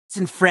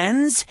and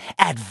friends,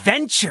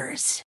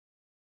 adventures.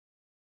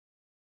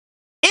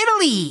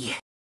 Italy!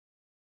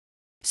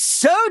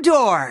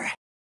 Sodor!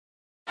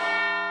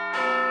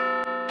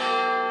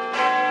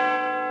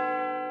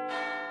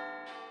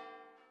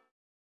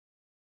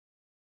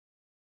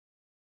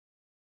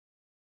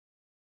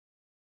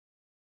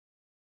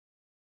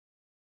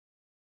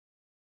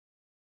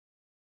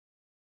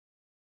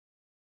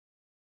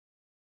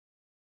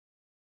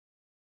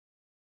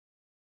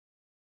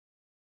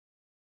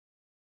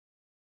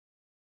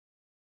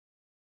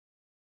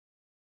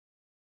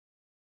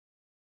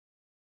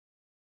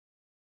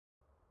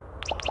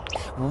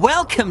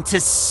 Welcome to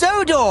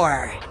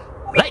Sodor!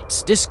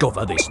 Let's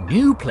discover this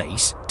new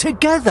place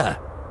together.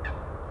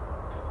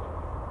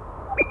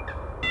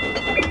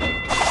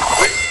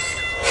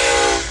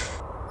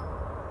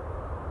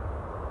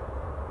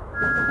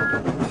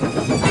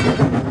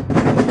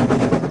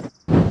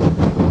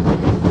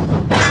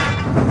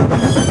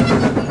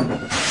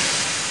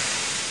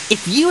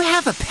 If you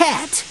have a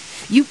pet,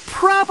 you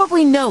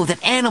probably know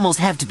that animals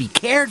have to be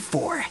cared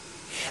for.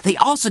 They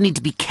also need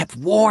to be kept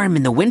warm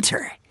in the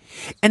winter.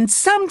 And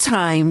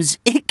sometimes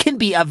it can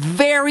be a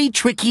very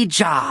tricky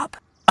job.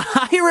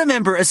 I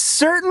remember a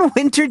certain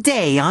winter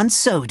day on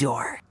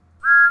Sodor.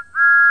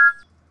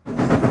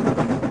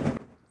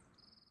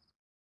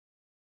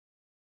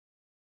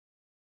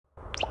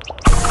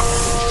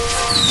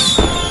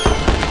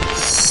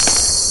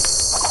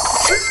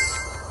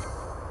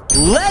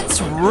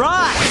 Let's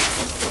ride!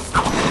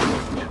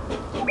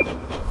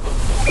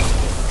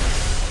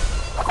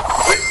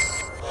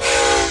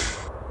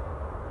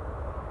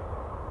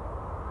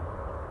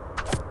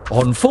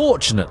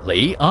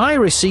 Unfortunately, I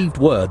received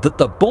word that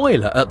the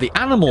boiler at the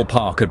animal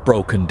park had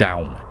broken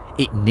down.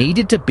 It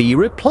needed to be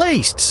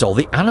replaced so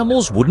the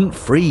animals wouldn't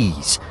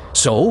freeze.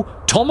 So,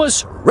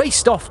 Thomas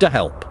raced off to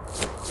help.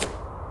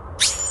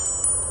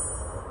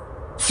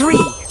 3,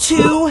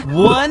 2,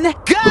 1,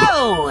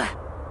 go!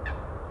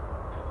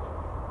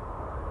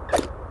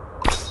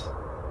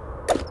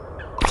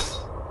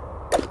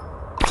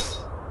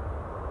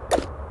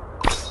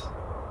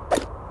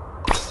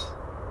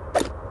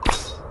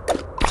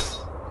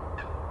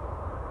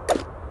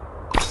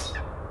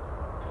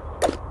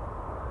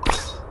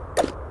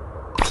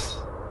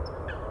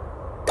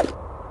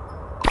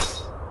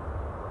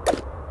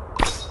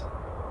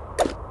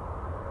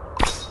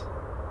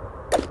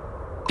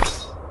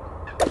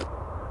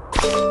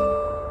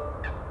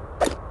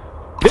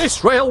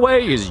 This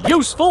railway is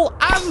useful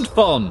and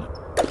fun.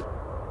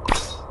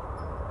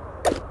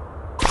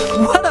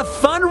 What a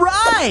fun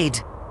ride!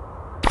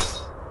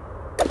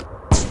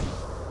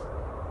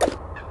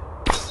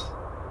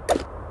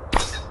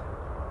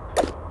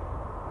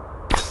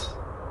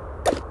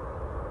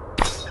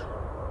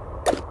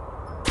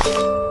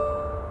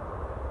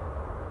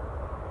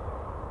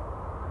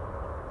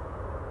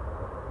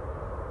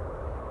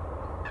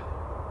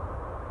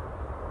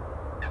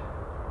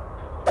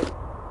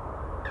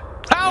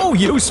 How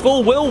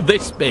useful will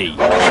this be?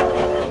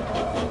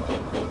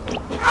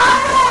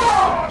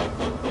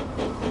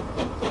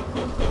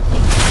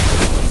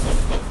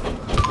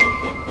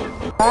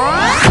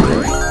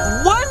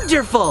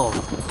 Wonderful!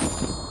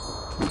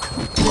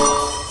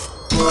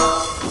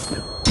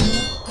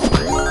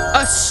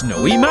 A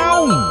snowy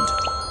mound!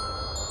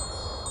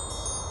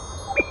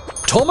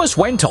 Thomas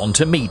went on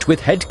to meet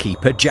with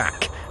headkeeper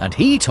Jack, and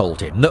he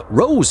told him that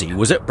Rosie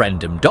was at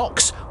Brendam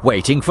Docks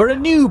waiting for a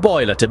new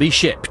boiler to be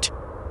shipped.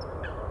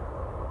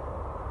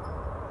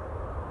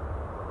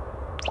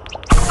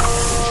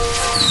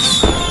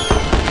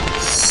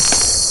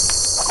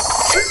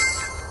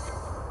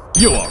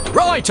 You are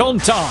right on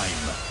time!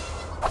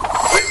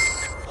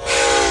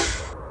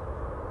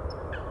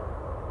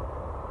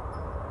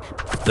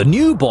 The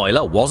new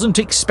boiler wasn't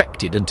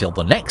expected until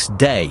the next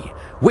day,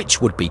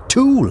 which would be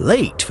too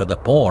late for the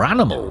poor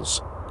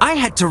animals. I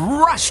had to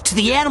rush to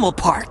the animal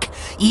park,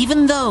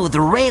 even though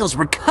the rails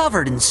were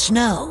covered in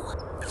snow.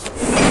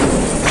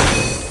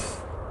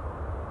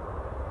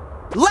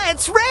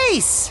 Let's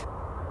race!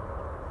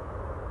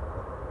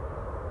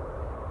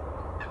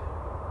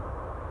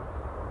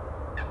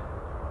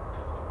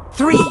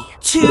 Three,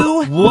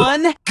 2,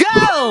 1,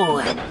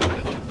 go!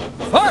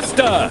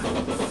 Faster!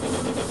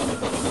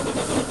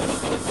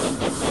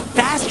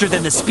 Faster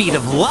than the speed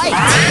of light!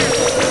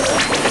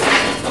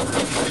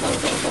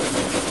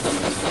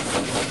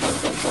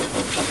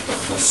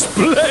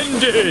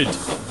 Splendid!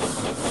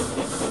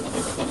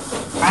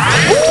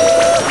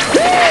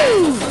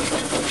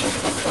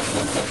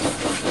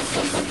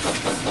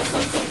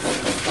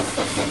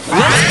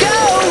 Let's go!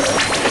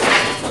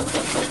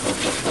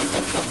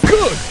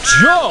 Good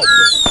job!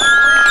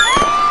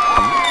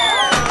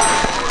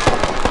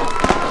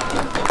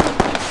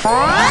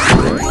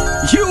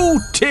 You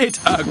did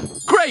a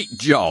great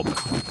job!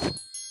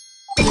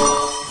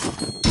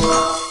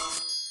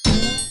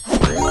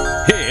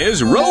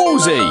 Here's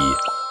Rosie!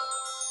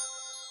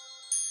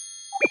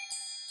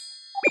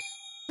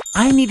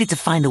 I needed to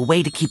find a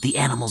way to keep the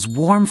animals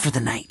warm for the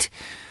night.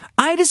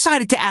 I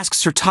decided to ask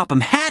Sir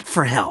Topham Hatt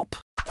for help.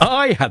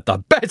 I had the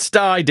best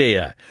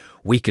idea.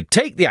 We could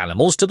take the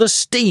animals to the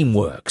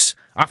steamworks.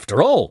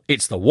 After all,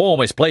 it's the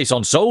warmest place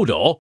on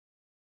Sodor.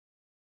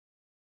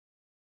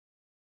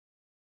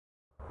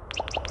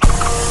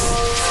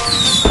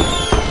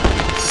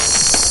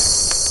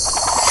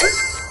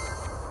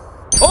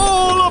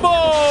 All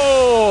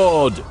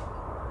aboard!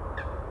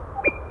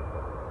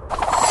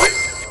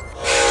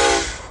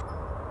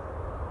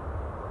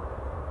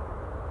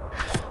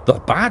 The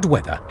bad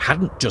weather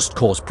hadn't just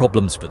caused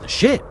problems for the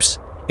ships.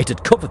 It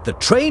had covered the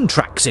train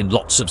tracks in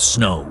lots of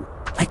snow.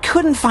 I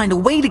couldn't find a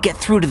way to get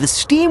through to the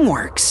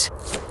steamworks.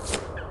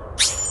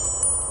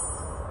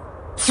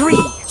 3,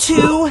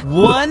 2,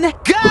 1,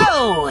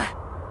 go!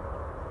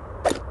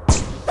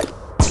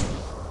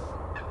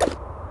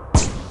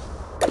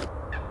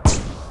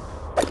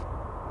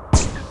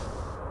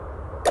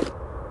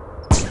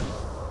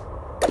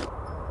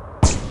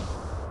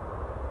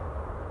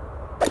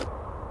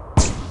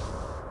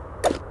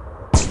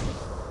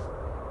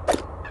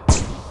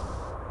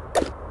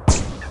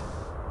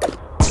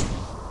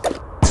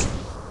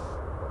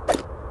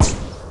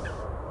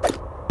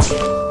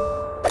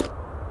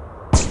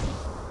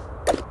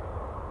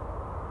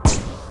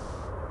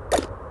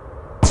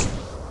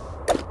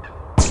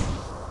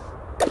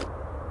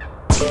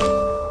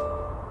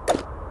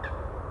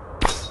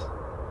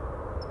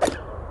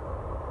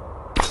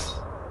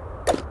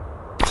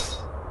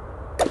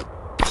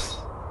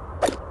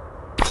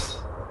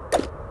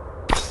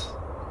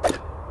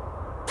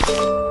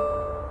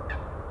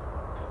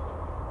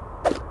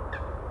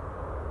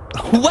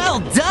 Well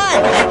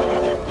done!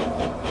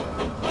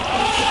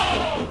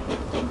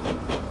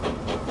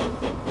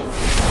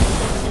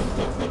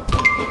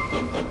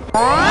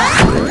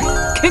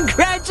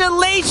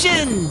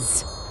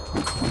 Congratulations!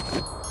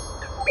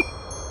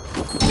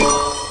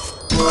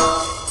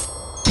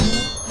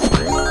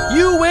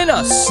 You win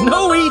a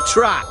snowy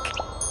track!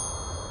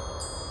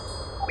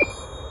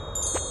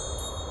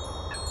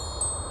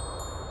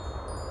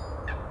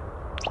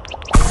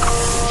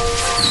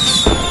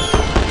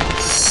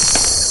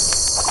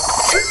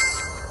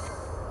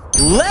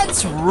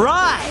 Let's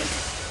ride!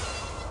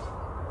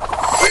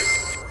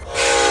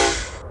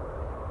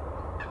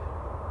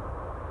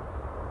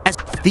 As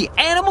the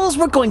animals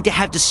were going to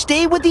have to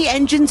stay with the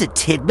engines at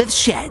Tidmouth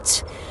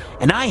Sheds,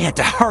 and I had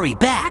to hurry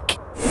back.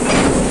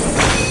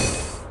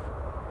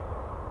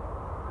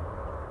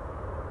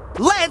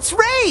 Let's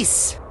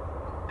race!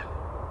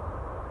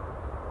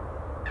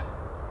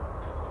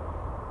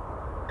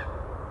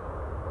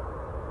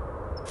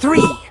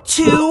 Three,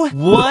 2,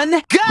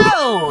 1,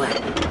 go!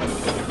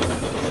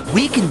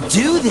 We can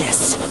do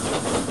this!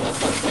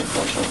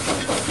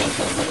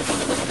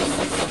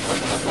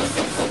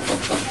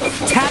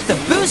 Tap the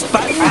boost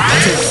button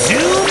to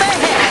zoom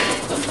ahead!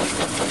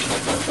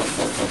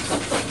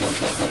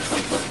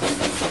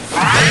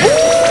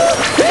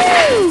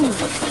 Woo-hoo!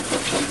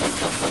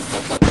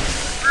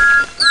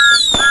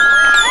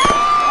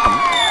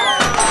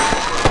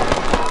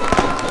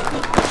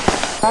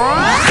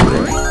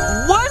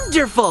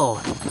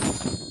 Wonderful!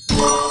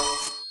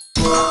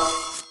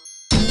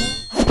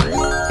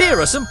 Here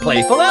are some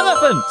playful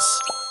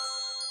elephants!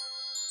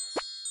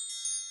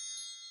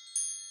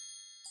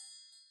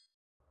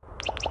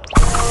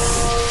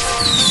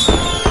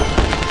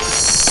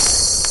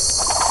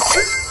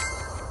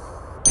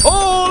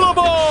 All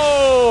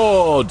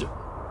aboard!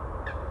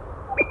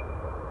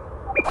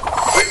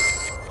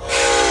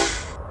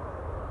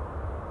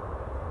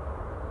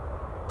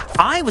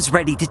 I was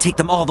ready to take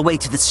them all the way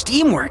to the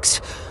steamworks.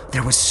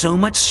 There was so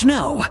much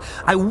snow.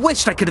 I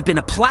wished I could have been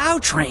a plow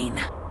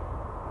train.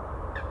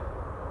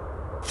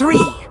 3,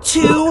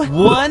 2,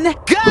 1,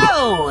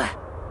 go!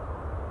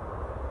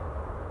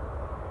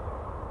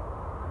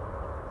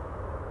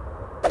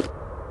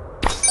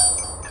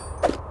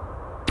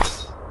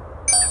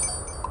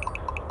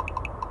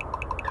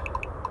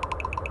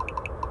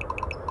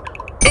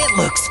 It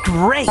looks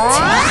great!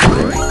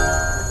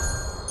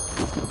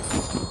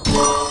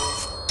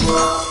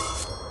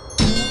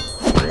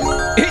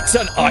 It's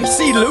an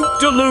icy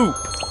loop-de-loop!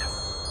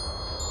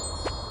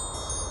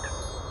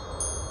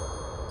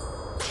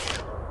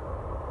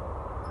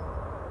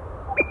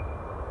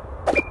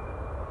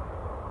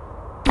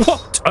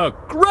 What a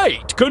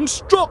great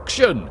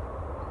construction!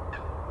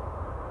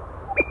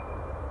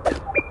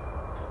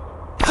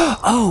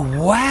 Oh,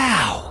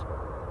 wow!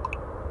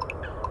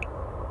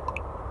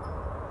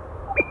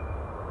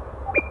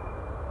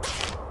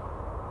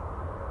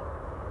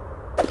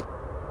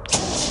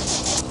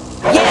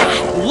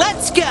 Yeah,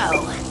 let's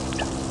go!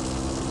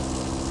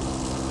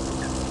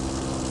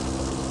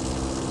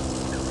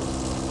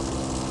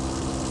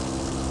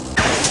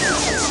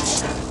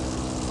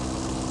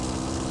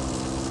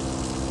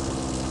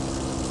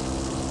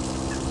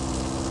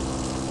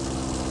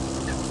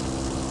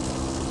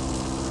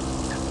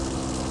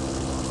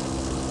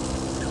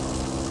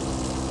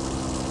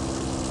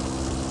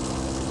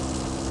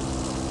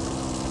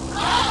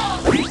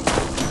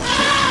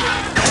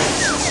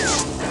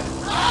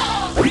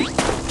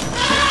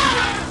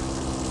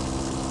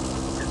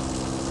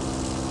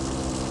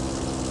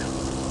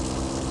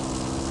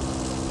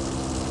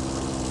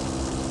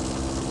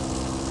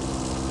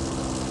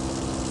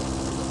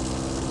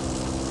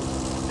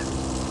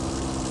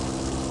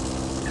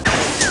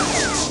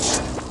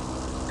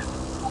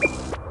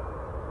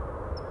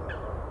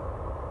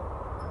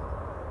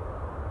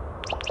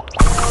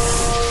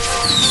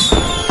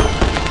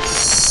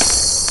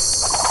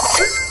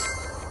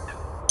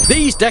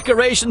 These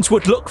decorations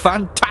would look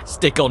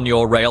fantastic on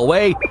your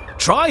railway.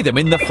 Try them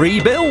in the free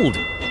build.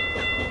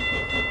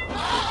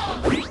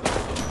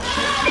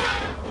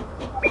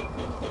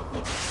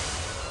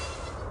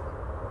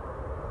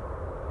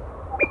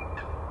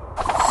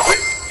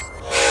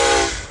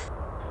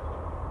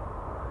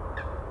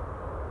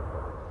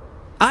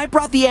 I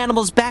brought the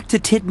animals back to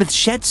Tidmouth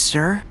Shed,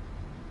 sir.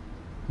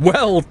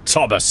 Well,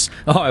 Thomas,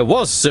 I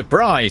was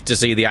surprised to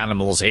see the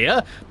animals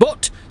here,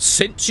 but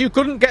since you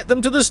couldn't get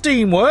them to the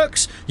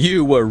steamworks,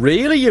 you were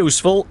really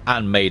useful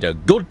and made a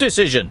good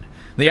decision.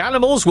 The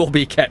animals will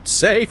be kept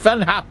safe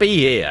and happy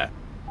here.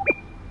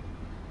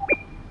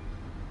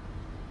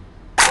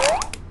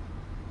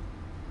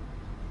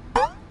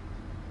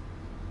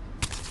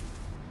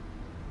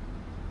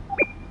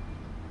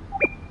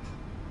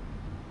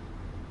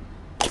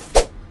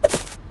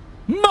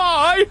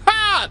 My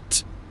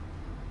hat!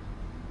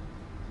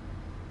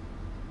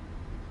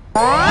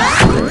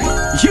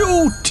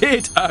 You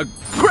did a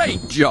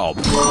great job!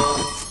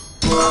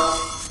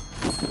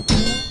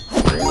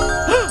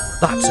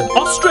 That's an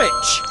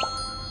ostrich!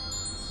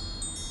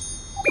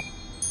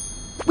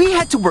 We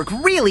had to work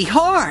really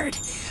hard,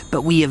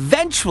 but we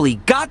eventually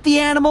got the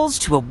animals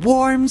to a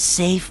warm,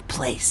 safe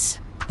place.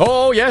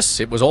 Oh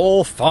yes, it was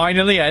all fine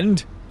in the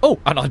end. Oh,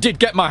 and I did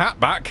get my hat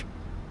back.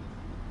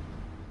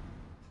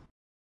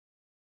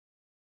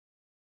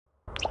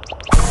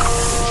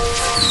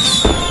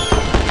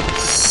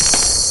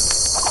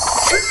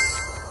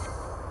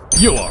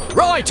 You're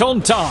right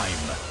on time.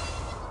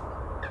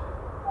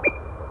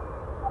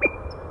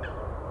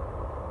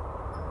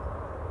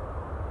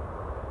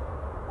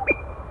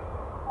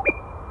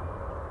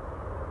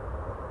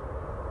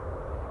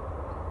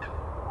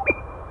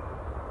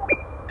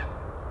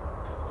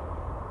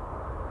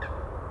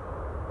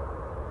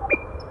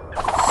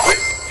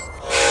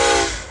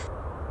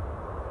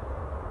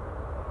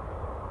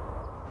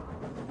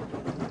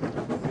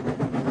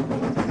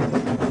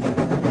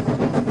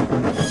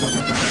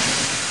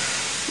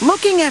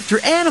 Looking after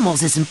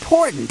animals is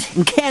important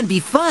and can be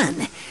fun.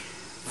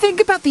 Think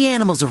about the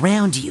animals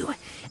around you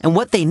and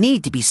what they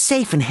need to be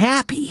safe and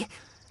happy.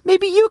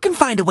 Maybe you can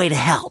find a way to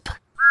help.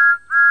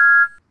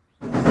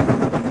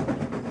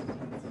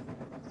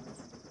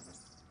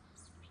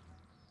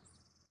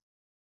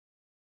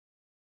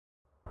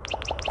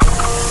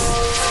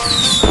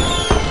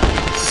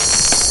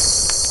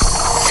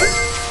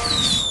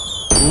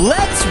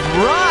 Let's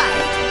ride!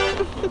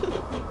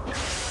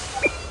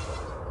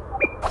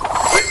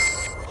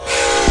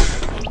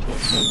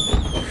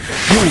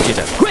 You did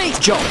a great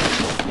job.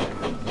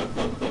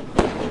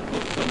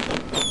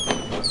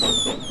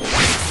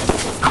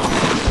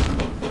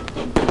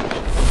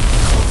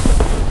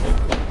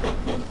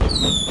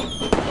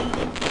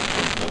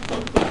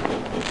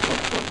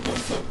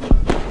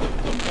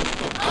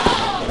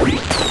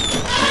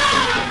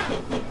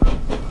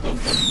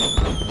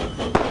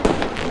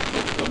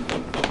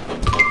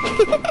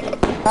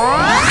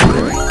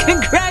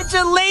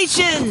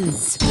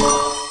 Congratulations!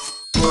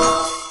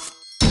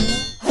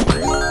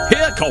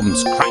 Here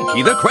comes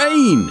Cranky the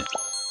Crane.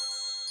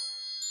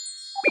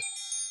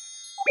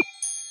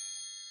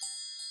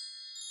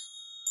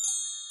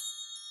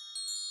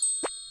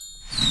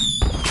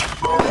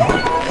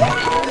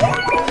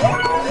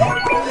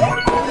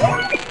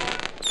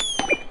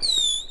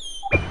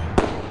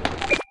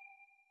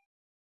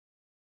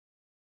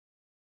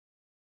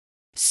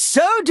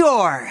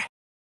 Sodor!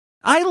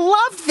 I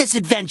loved this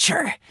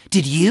adventure.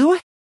 Did you?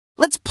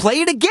 Let's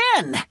play it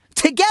again,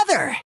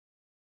 together.